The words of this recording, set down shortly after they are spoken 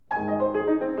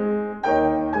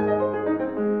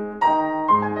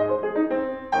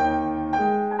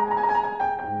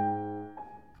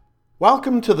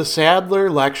Welcome to the Sadler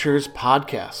Lectures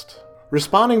podcast.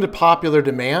 Responding to popular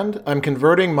demand, I'm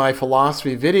converting my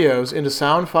philosophy videos into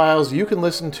sound files you can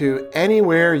listen to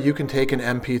anywhere you can take an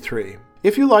MP3.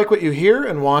 If you like what you hear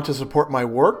and want to support my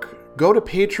work, go to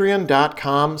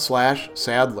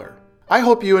patreon.com/Sadler. I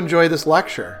hope you enjoy this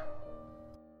lecture.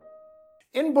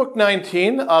 In Book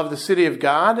 19 of The City of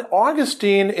God,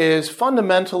 Augustine is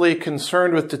fundamentally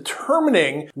concerned with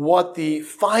determining what the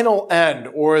final end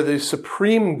or the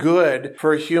supreme good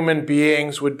for human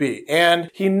beings would be.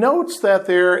 And he notes that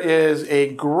there is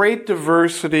a great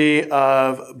diversity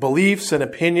of beliefs and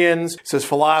opinions. He says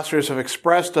philosophers have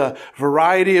expressed a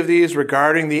variety of these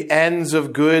regarding the ends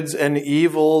of goods and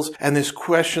evils, and this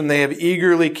question they have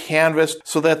eagerly canvassed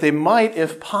so that they might,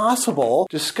 if possible,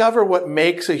 discover what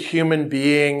makes a human being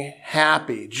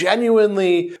happy,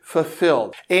 genuinely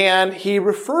fulfilled. And he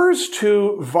refers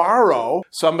to Varro,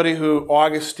 somebody who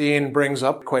Augustine brings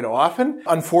up quite often.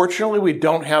 Unfortunately, we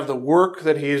don't have the work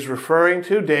that he's referring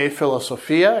to, De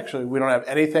Philosophia. Actually, we don't have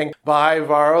anything by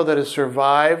Varro that has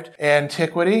survived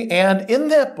antiquity. And in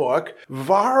that book,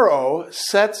 Varro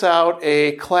sets out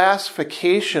a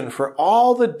classification for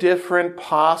all the different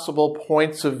possible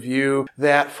points of view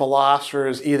that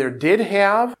philosophers either did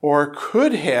have or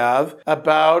could have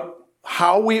about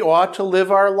how we ought to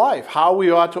live our life, how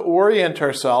we ought to orient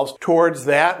ourselves towards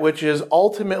that which is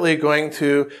ultimately going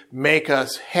to make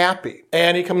us happy.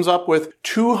 And he comes up with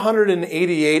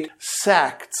 288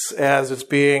 sects, as it's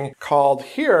being called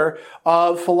here,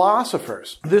 of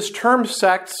philosophers. This term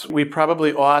sects we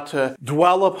probably ought to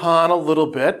dwell upon a little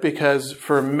bit because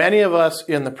for many of us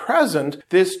in the present,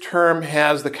 this term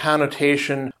has the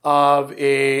connotation of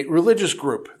a religious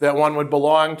group that one would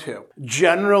belong to.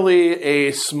 Generally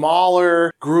a smaller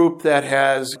group that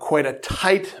has quite a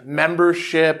tight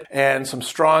membership and some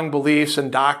strong beliefs and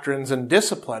doctrines and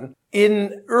discipline.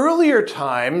 In earlier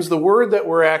times, the word that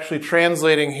we're actually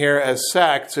translating here as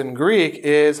sects in Greek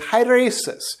is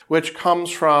hairesis, which comes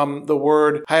from the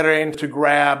word hairein, to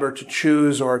grab or to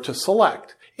choose or to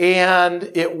select.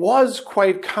 And it was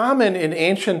quite common in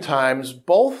ancient times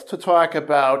both to talk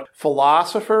about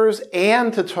philosophers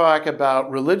and to talk about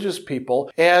religious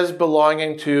people as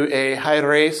belonging to a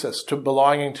hairesis, to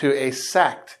belonging to a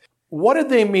sect. What did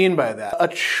they mean by that? A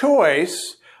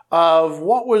choice of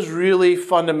what was really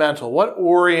fundamental, what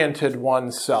oriented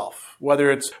oneself, whether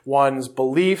it's one's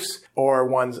beliefs or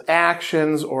one's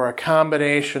actions or a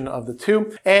combination of the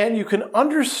two. And you can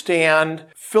understand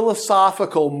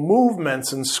philosophical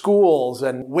movements and schools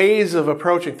and ways of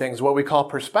approaching things, what we call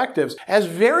perspectives, as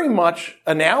very much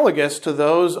analogous to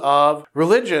those of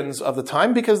religions of the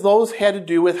time, because those had to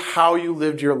do with how you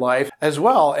lived your life as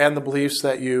well and the beliefs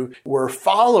that you were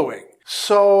following.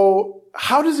 So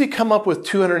how does he come up with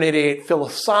 288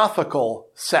 philosophical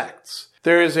sects?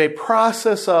 There is a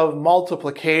process of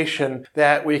multiplication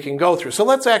that we can go through. So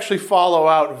let's actually follow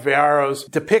out Varro's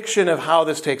depiction of how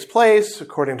this takes place,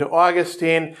 according to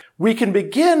Augustine. We can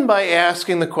begin by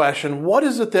asking the question, what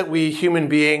is it that we human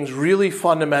beings really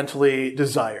fundamentally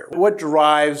desire? What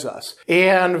drives us?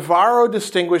 And Varro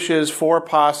distinguishes four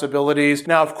possibilities.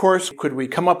 Now, of course, could we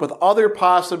come up with other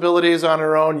possibilities on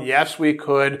our own? Yes, we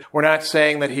could. We're not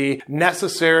saying that he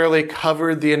necessarily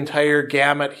covered the entire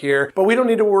gamut here, but we don't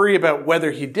need to worry about whether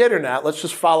he did or not. Let's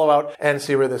just follow out and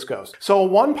see where this goes. So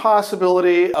one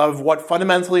possibility of what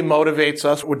fundamentally motivates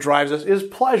us, what drives us, is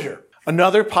pleasure.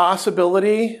 Another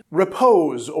possibility,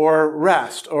 repose or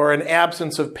rest or an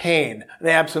absence of pain, an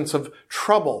absence of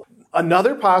trouble.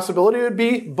 Another possibility would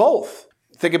be both.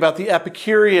 Think about the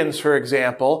Epicureans, for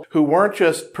example, who weren't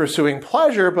just pursuing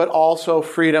pleasure, but also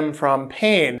freedom from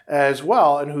pain as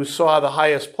well, and who saw the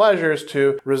highest pleasures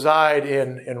to reside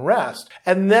in rest.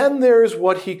 And then there's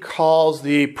what he calls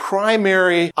the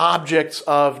primary objects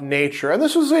of nature. And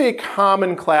this was a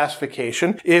common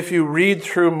classification. If you read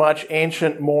through much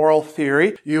ancient moral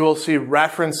theory, you will see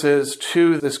references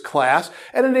to this class,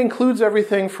 and it includes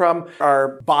everything from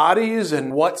our bodies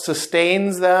and what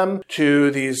sustains them to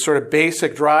these sort of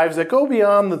basic drives that go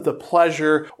beyond the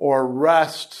pleasure or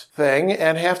rest thing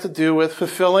and have to do with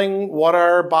fulfilling what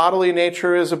our bodily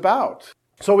nature is about.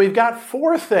 So we've got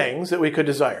four things that we could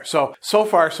desire. So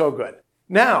far, so good.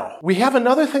 Now, we have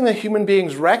another thing that human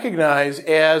beings recognize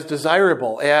as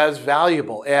desirable, as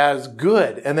valuable, as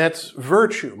good, and that's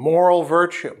virtue, moral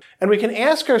virtue. And we can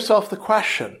ask ourselves the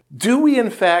question, do we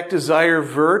in fact desire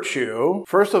virtue,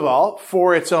 first of all,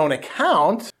 for its own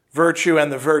account, virtue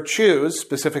and the virtues,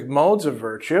 specific modes of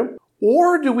virtue,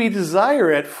 or do we desire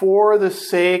it for the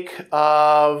sake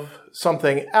of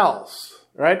something else?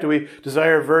 right? Do we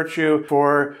desire virtue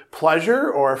for pleasure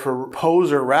or for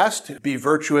repose or rest? Be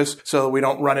virtuous so that we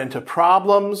don't run into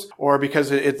problems, or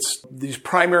because it's these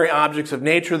primary objects of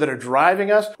nature that are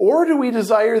driving us? Or do we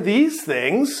desire these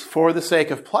things for the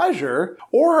sake of pleasure?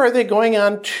 Or are they going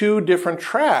on two different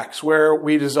tracks where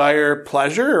we desire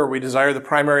pleasure, or we desire the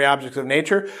primary objects of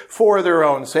nature for their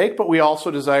own sake, but we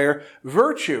also desire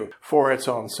virtue for its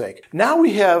own sake? Now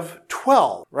we have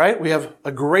 12, right? We have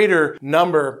a greater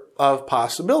number of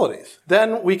possibilities.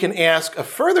 Then we can ask a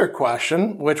further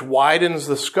question, which widens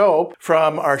the scope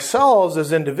from ourselves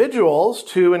as individuals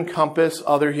to encompass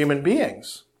other human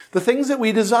beings. The things that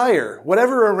we desire,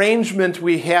 whatever arrangement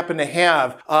we happen to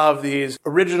have of these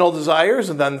original desires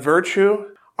and then virtue,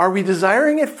 are we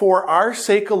desiring it for our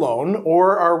sake alone,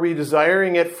 or are we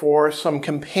desiring it for some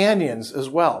companions as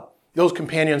well? Those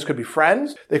companions could be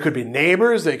friends, they could be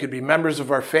neighbors, they could be members of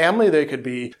our family, they could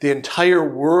be the entire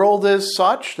world as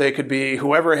such, they could be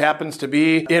whoever happens to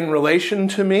be in relation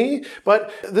to me.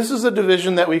 But this is a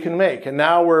division that we can make, and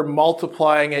now we're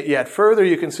multiplying it yet further.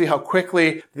 You can see how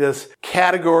quickly this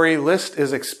category list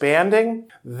is expanding.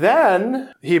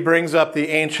 Then he brings up the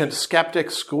ancient skeptic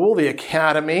school, the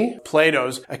academy,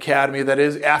 Plato's academy, that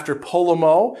is, after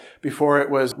Polemo, before it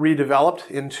was redeveloped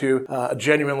into a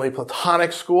genuinely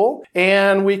Platonic school.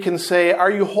 And we can say,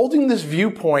 are you holding this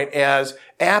viewpoint as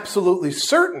absolutely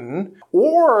certain,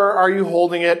 or are you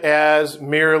holding it as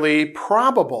merely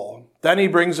probable? Then he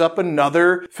brings up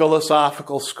another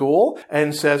philosophical school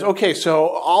and says, okay, so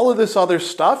all of this other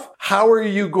stuff, how are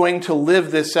you going to live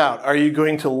this out? Are you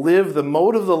going to live the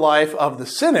mode of the life of the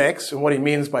cynics? And what he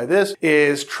means by this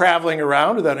is traveling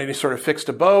around without any sort of fixed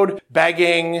abode,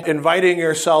 begging, inviting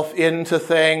yourself into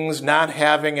things, not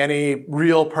having any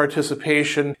real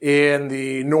participation in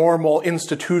the normal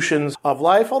institutions of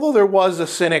life. Although there was a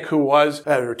cynic who was,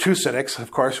 or two cynics,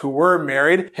 of course, who were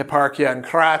married, Hipparchia and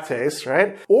Crates,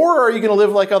 right? Or are you going to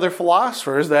live like other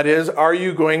philosophers? That is, are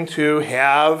you going to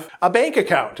have a bank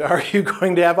account? Are you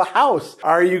going to have a house?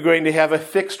 Are you going to have a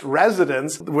fixed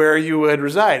residence where you would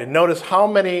reside? And notice how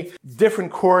many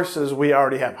different courses we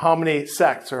already have, how many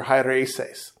sects or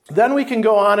hiereses. Then we can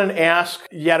go on and ask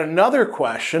yet another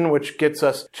question, which gets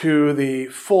us to the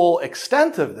full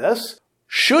extent of this.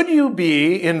 Should you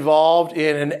be involved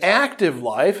in an active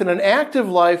life? And an active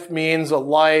life means a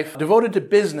life devoted to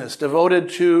business, devoted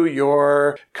to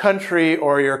your country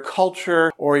or your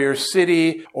culture or your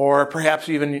city or perhaps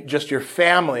even just your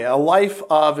family. A life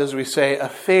of, as we say,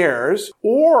 affairs.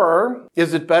 Or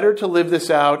is it better to live this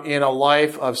out in a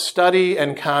life of study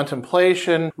and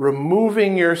contemplation,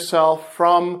 removing yourself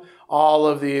from all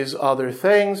of these other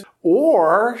things?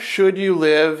 Or should you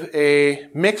live a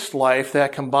mixed life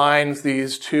that combines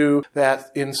these two,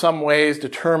 that in some ways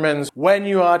determines when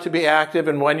you ought to be active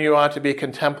and when you ought to be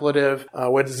contemplative,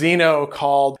 what Zeno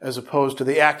called, as opposed to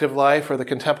the active life or the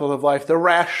contemplative life, the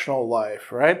rational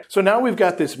life, right? So now we've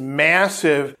got this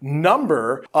massive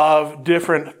number of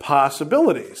different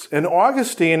possibilities. And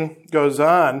Augustine goes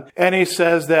on and he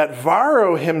says that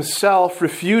Varro himself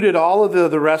refuted all of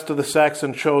the rest of the sects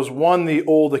and chose one, the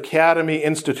old academy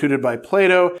instituted by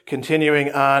Plato,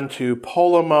 continuing on to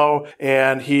Polemo,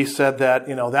 and he said that,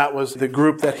 that was the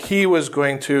group that he was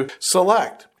going to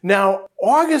select. Now,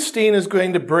 Augustine is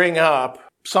going to bring up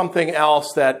something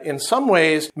else that in some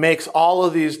ways makes all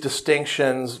of these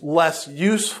distinctions less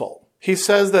useful. He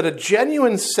says that a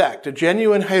genuine sect, a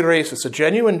genuine hieresis, a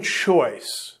genuine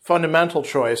choice, fundamental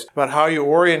choice about how you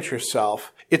orient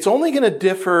yourself, it's only going to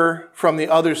differ from the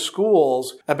other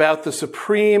schools about the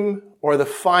supreme or the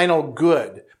final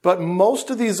good. But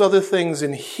most of these other things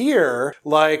in here,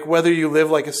 like whether you live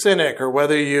like a cynic or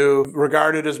whether you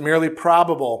regard it as merely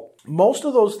probable, most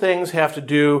of those things have to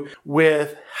do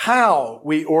with how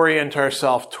we orient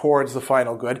ourselves towards the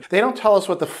final good. They don't tell us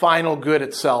what the final good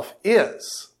itself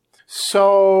is.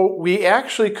 So we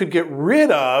actually could get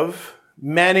rid of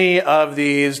many of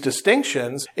these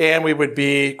distinctions and we would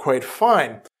be quite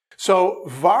fine. So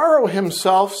Varro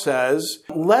himself says,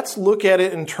 let's look at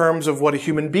it in terms of what a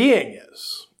human being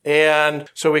is. And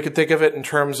so we could think of it in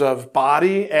terms of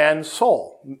body and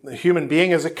soul. The human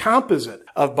being is a composite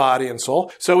of body and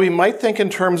soul. So we might think in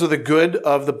terms of the good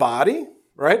of the body,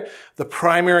 right? The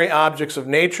primary objects of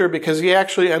nature, because he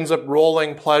actually ends up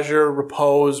rolling pleasure,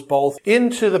 repose, both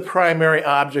into the primary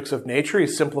objects of nature. He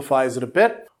simplifies it a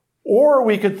bit. Or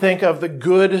we could think of the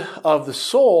good of the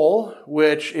soul,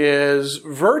 which is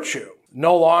virtue.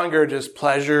 No longer just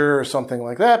pleasure or something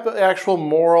like that, but actual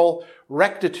moral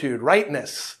rectitude,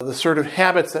 rightness, the sort of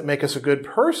habits that make us a good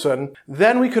person.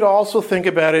 Then we could also think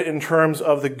about it in terms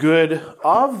of the good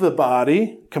of the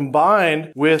body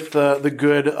combined with the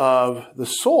good of the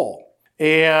soul.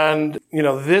 And,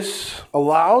 this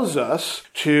allows us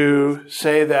to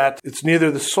say that it's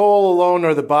neither the soul alone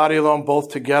nor the body alone, both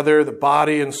together, the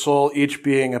body and soul each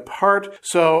being apart.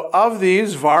 So of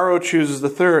these, Varro chooses the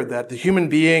third, that the human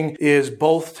being is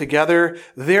both together.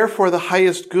 Therefore, the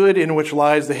highest good in which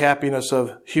lies the happiness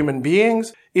of human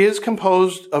beings is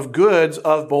composed of goods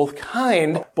of both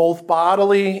kind, both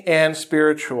bodily and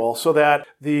spiritual, so that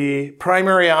the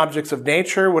primary objects of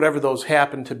nature, whatever those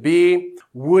happen to be,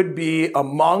 would be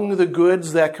among the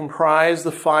goods that comprise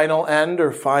the final end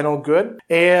or final good,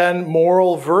 and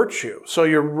moral virtue. So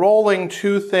you're rolling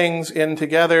two things in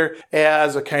together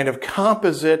as a kind of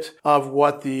composite of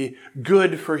what the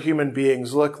good for human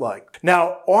beings look like.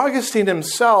 Now, Augustine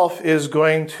himself is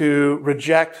going to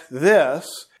reject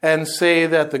this and say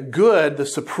that the good, the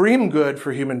supreme good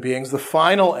for human beings, the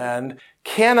final end,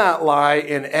 cannot lie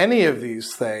in any of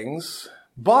these things,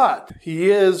 but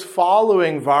he is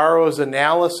following Varro's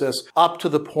analysis up to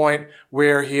the point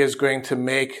where he is going to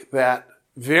make that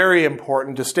very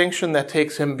important distinction that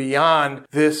takes him beyond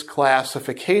this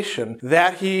classification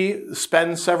that he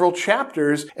spends several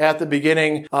chapters at the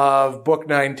beginning of Book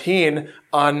 19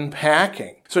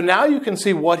 unpacking. So now you can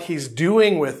see what he's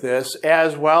doing with this,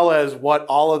 as well as what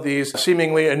all of these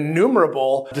seemingly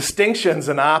innumerable distinctions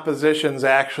and oppositions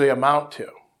actually amount to.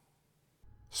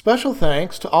 Special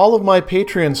thanks to all of my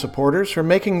Patreon supporters for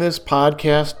making this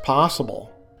podcast possible.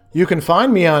 You can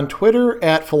find me on Twitter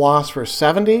at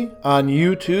Philosopher70, on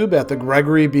YouTube at the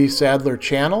Gregory B. Sadler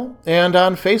channel, and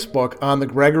on Facebook on the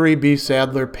Gregory B.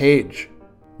 Sadler page.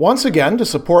 Once again, to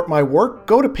support my work,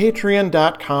 go to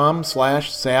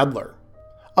patreon.com/Sadler.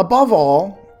 Above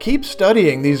all, keep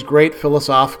studying these great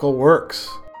philosophical works.